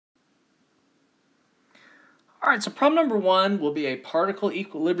All right, so problem number 1 will be a particle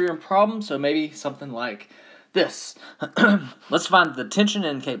equilibrium problem, so maybe something like this. Let's find the tension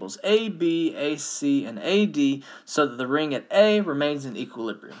in cables AB, AC, and AD so that the ring at A remains in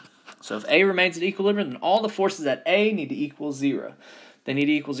equilibrium. So if A remains in equilibrium, then all the forces at A need to equal 0. They need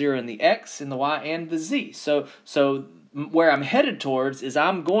to equal 0 in the X, in the Y, and the Z. So where I'm headed towards is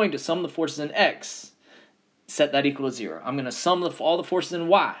I'm going to sum the forces in X, set that equal to 0. I'm going to sum all the forces in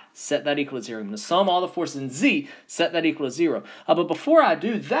Y, set that equal to 0. I'm going to sum all the forces in Z, set that equal to 0. But before I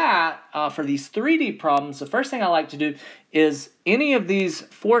do that, for these 3D problems, the first thing I like to do is any of these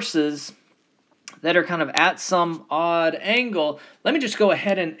forces that are kind of at some odd angle, let me just go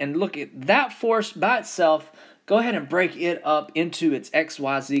ahead and look at that force by itself, go ahead and break it up into its X,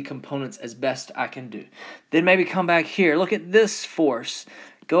 Y, Z components as best I can do. Then maybe come back here, look at this force.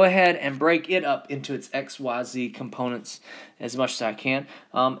 Go ahead and break it up into its X, Y, Z components as much as I can.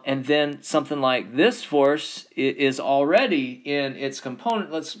 And then something like this force is already in its component.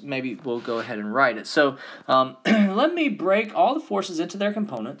 We'll go ahead and write it. So let me break all the forces into their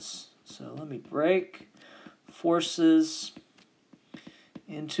components. So let me break forces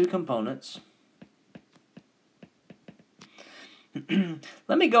into components.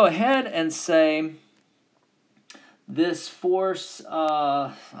 Let me go ahead and say this force,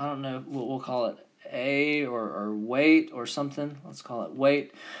 I don't know, we'll call it A or weight or something. Let's call it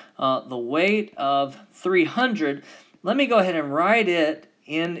weight. The weight of 300, let me go ahead and write it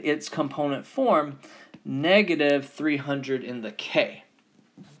in its component form, negative 300 in the K.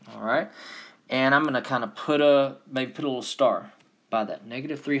 All right, and I'm going to kind of maybe put a little star by that,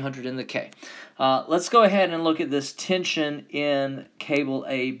 negative 300 in the K. Let's go ahead and look at this tension in cable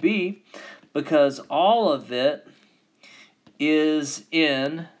AB, because all of it is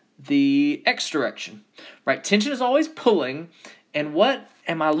in the X direction, right? Tension is always pulling, and what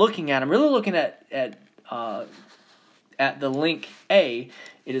am I looking at? I'm really looking at the link A.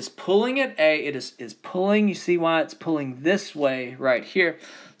 It is pulling at A. It is pulling. You see why it's pulling this way right here.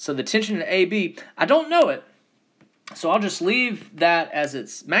 So the tension in AB, I don't know it, so I'll just leave that as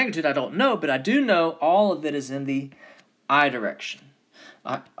its magnitude. I don't know, but I do know all of it is in the I direction.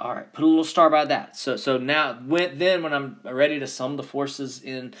 All right, put a little star by that. So now, when I'm ready to sum the forces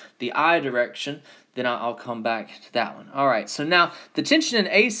in the I direction, then I'll come back to that one. All right, so now the tension in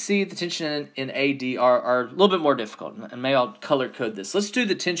AC, the tension in AD are a little bit more difficult, and maybe I'll color code this. Let's do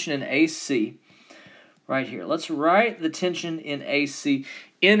the tension in AC right here. Let's write the tension in AC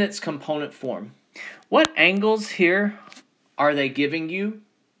in its component form. What angles here are they giving you?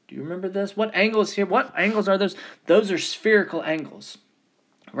 Do you remember this? What angles here? What angles are those? Those are spherical angles.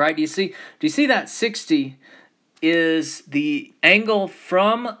 Right? Do you see that 60 is the angle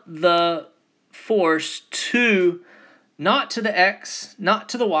from the force not to the X, not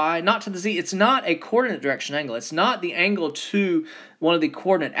to the Y, not to the Z. It's not a coordinate direction angle. It's not the angle to one of the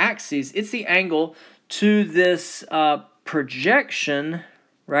coordinate axes. It's the angle to this projection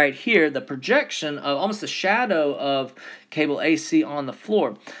right here, the projection of almost the shadow of cable AC on the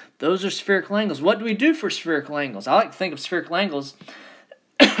floor. Those are spherical angles. What do we do for spherical angles? I like to think of spherical angles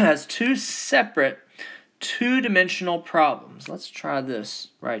as two separate two-dimensional problems. Let's try this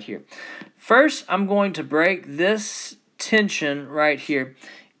right here. First, I'm going to break this tension right here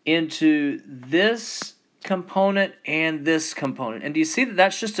into this component and this component. And do you see that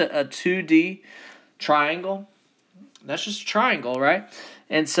that's just a 2D triangle? That's just a triangle, right?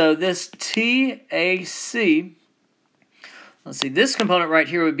 And so this TAC, let's see, this component right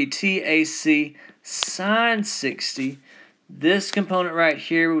here would be TAC sine 60. This component right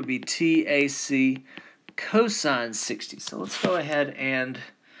here would be TAC cosine 60. So let's go ahead and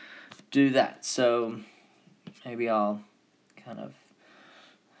do that. So maybe I'll kind of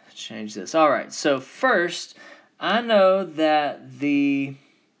change this. All right, so first, I know that the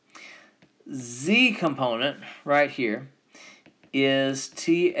Z component right here is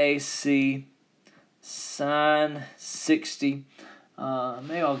TAC sine 60.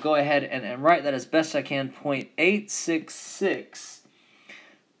 Maybe I'll go ahead and write that as best I can, 0.866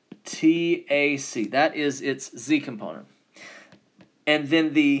 TAC. That is its Z component. And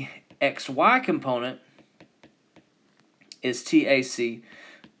then the XY component is TAC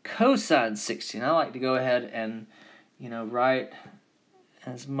cosine 60. And I like to go ahead and, write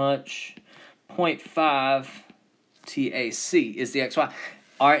as much 0.5 TAC is the XY.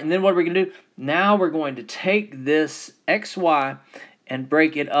 All right, and then what are we going to do? Now we're going to take this XY and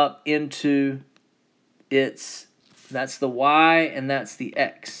break it up into that's the Y and that's the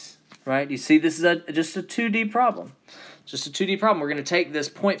X, right? You see, this is just a 2D problem. Just a 2D problem. We're going to take this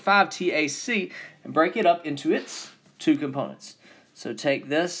 0.5 TAC and break it up into its two components. So take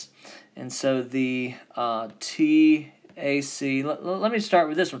this, and so the TAC, let me start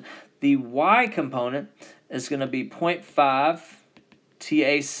with this one. The y component is going to be 0.5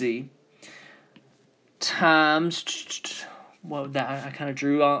 TAC times, well, I kind of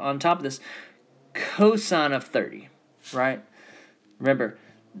drew on top of this, cosine of 30, right? Remember,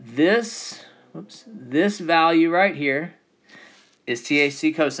 this value right here is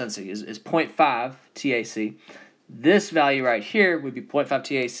TAC cosine C, is 0.5 TAC. This value right here would be 0.5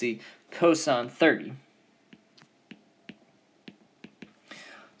 TAC cosine 30.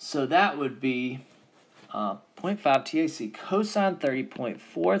 So that would be 0.5 TAC cosine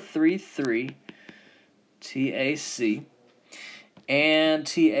 30.433 TAC. And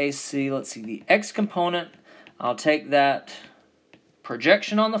TAC, let's see, the x component, I'll take that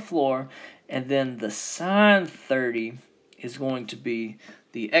projection on the floor, and then the sine 30 is going to be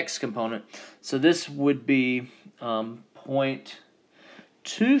the x component. So this would be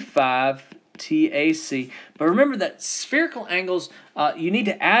 0.25 TAC. But remember that spherical angles, you need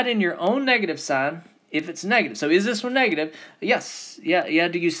to add in your own negative sign if it's negative. So is this one negative? Yes. Yeah.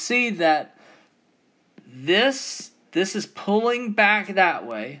 Do you see that this is pulling back that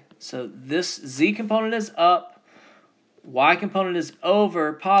way? So this z component is up, y component is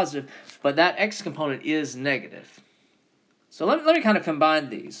over, positive, but that x component is negative. So let me kind of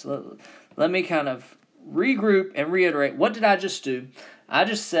combine these. Let me kind of regroup and reiterate. What did I just do? I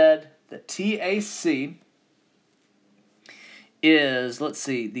just said that TAC is, let's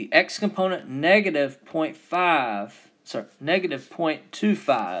see, the x component negative 0.5, sorry, negative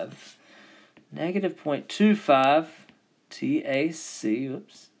 0.25, negative 0.25 TAC,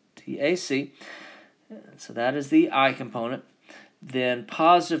 oops, TAC. So that is the I component. Then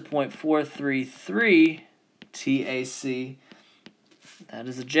positive 0.433 TAC, that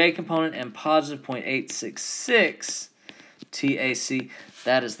is the J component, and positive 0.866 TAC,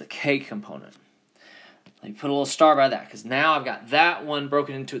 that is the K component. Let me put a little star by that, because now I've got that one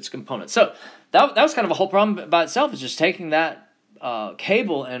broken into its components. So that was kind of a whole problem by itself, is just taking that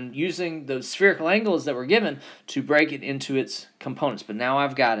cable and using those spherical angles that were given to break it into its components. But now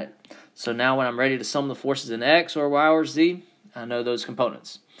I've got it. So now when I'm ready to sum the forces in X or Y or Z, I know those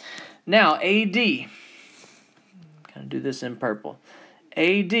components. Now AD, kind of do this in purple.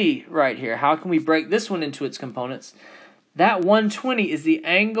 AD right here, how can we break this one into its components? That 120 is the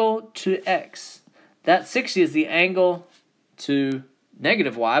angle to X. That 60 is the angle to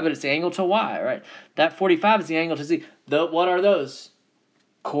negative Y, but it's the angle to Y, right? That 45 is the angle to Z. What are those?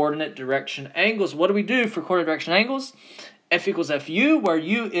 Coordinate direction angles. What do we do for coordinate direction angles? F equals FU, where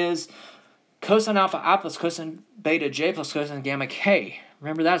U is cosine alpha I plus cosine beta J plus cosine gamma K.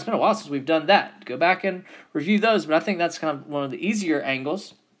 Remember that? It's been a while since we've done that. Go back and review those, but I think that's kind of one of the easier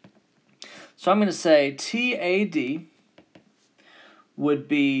angles. So I'm going to say TAD would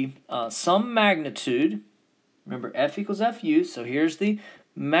be some magnitude. Remember, F equals FU, so here's the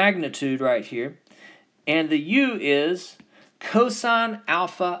magnitude right here. And the U is cosine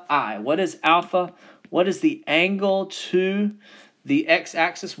alpha I. What is alpha? What is the angle to the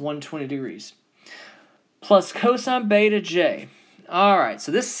x-axis? 120 degrees. Plus cosine beta J. All right,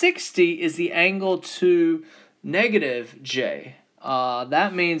 so this 60 is the angle to negative J.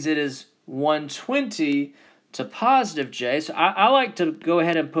 That means it is 120 to positive J. So I like to go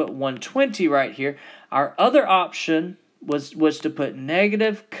ahead and put 120 right here. Our other option was to put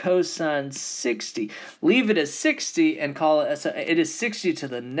negative cosine 60. Leave it as 60 and call it, it is 60 to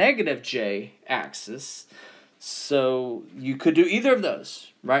the negative J axis. So you could do either of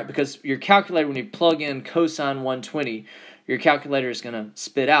those, right? Because your calculator, when you plug in cosine 120, your calculator is going to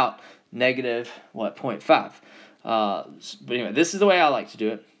spit out negative, 0.5. But anyway, this is the way I like to do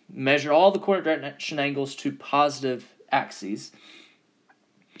it. Measure all the coordinate direction angles to positive axes.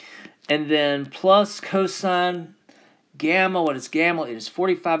 And then plus cosine gamma. What is gamma? It is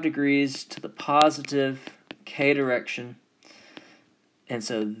 45 degrees to the positive K direction. And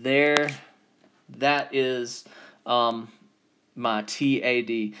so there, that is my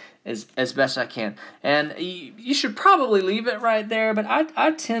TAD as best I can. And you should probably leave it right there, but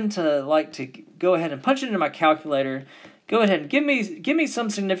I tend to like to go ahead and punch it into my calculator. Go ahead and give me some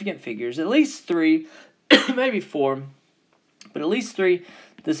significant figures, at least 3, maybe 4, but at least 3.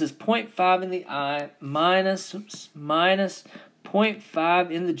 This is 0.5 in the I minus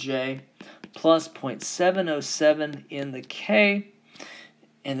 0.5 in the J plus 0.707 in the K,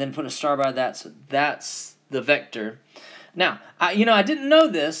 and then put a star by that. So that's the vector. Now, I didn't know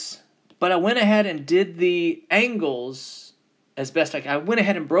this, but I went ahead and did the angles as best I could. I went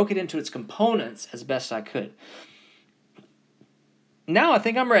ahead and broke it into its components as best I could. Now I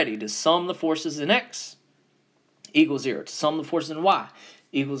think I'm ready to sum the forces in X equals 0. To sum the forces in y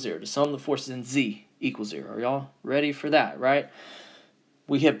equals 0. To sum the forces in z equals 0. Are y'all ready for that, right?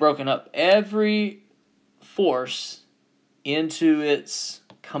 We have broken up every force into its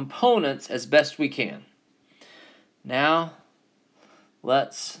components as best we can. Now,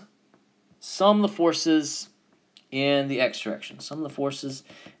 let's sum the forces in the x direction. Sum the forces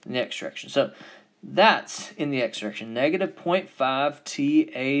in the x direction. So that's in the x direction, negative 0.5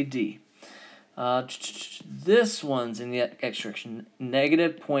 TAD. This one's in the x direction,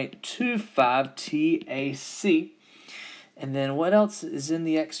 negative 0.25 TAC. And then what else is in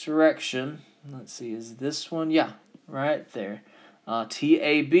the x direction? Let's see, is this one? Yeah, right there.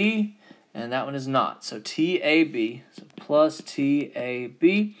 TAB, and that one is not. So TAB, so plus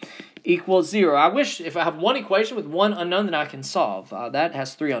TAB equals 0. I wish if I have one equation with one unknown that I can solve. That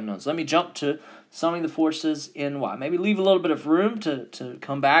has 3 unknowns. Let me jump to summing the forces in y. Maybe leave a little bit of room to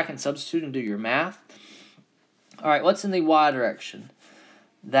come back and substitute and do your math. All right, what's in the y direction?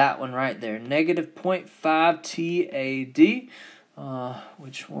 That one right there, negative 0.5 TAD.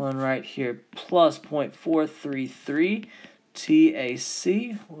 Which one right here? Plus 0.433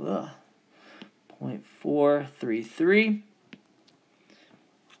 TAC. 0.433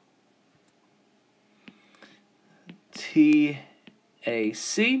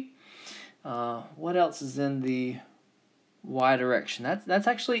 TAC. What else is in the y direction? That's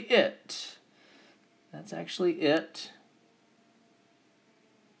actually it. That's actually it.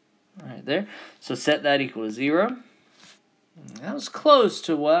 Right there. So set that equal to 0. That was close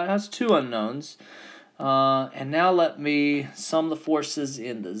to what? That's 2 unknowns. And now let me sum the forces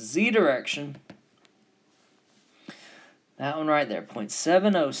in the z direction. That one right there,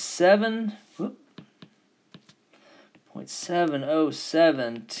 0.707.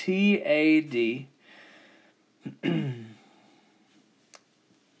 0.707 TAD.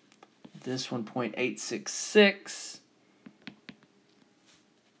 This one, 0.866.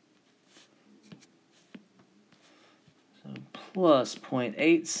 So plus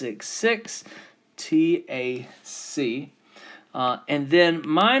 0.866 TAC. And then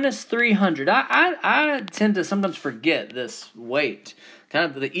minus 300. I tend to sometimes forget this weight. Kind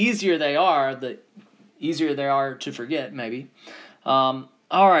of the easier they are, the easier they are to forget, maybe. All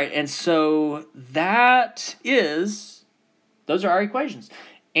right, and so those are our equations.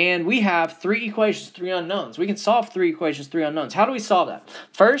 And we have 3 equations, 3 unknowns. We can solve 3 equations, 3 unknowns. How do we solve that?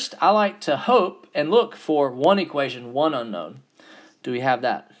 First, I like to hope and look for 1 equation, 1 unknown. Do we have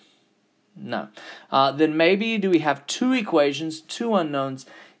that? No. Then maybe do we have 2 equations, 2 unknowns?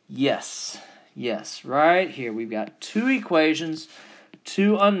 Yes. Yes, right here. We've got 2 equations,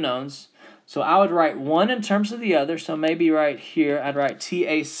 2 unknowns. So I would write one in terms of the other. So maybe right here, I'd write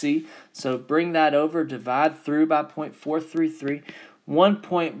TAC. So bring that over, divide through by 0.433.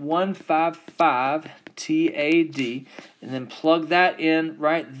 1.155 TAD, and then plug that in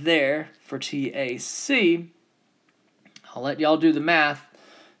right there for TAC. I'll let y'all do the math.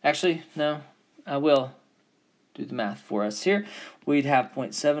 Actually, no, I will do the math for us here. We'd have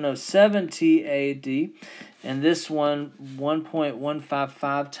 0.707 TAD, and this one,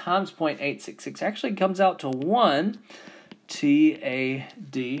 1.155 times 0.866, actually comes out to 1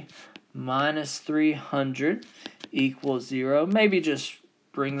 TAD minus 300 equals 0. Maybe just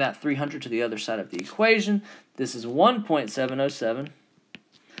bring that 300 to the other side of the equation. This is 1.707.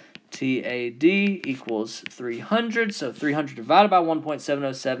 TAD equals 300. So 300 divided by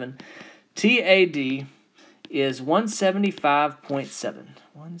 1.707. TAD is 175.7.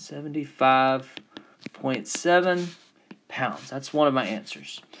 175.7 pounds. That's one of my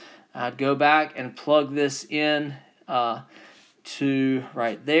answers. I'd go back and plug this in to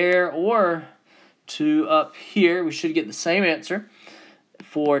right there or to up here. We should get the same answer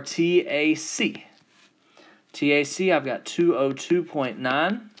for TAC. TAC, I've got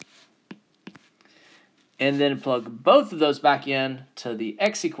 202.9. And then plug both of those back in to the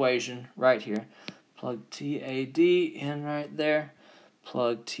x equation right here. Plug TAD in right there.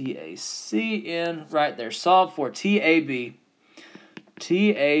 Plug TAC in right there. Solve for TAB.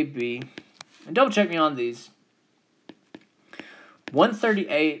 TAB. And double check me on these.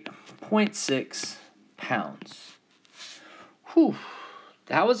 138.6 pounds. Whew.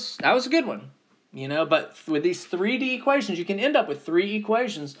 That was a good one. You know, but with these 3D equations, you can end up with 3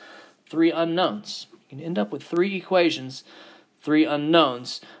 equations, 3 unknowns. You can end up with 3 equations, 3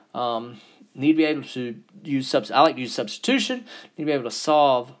 unknowns. Need to be able to use I like to use substitution. Need to be able to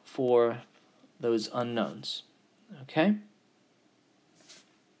solve for those unknowns. Okay?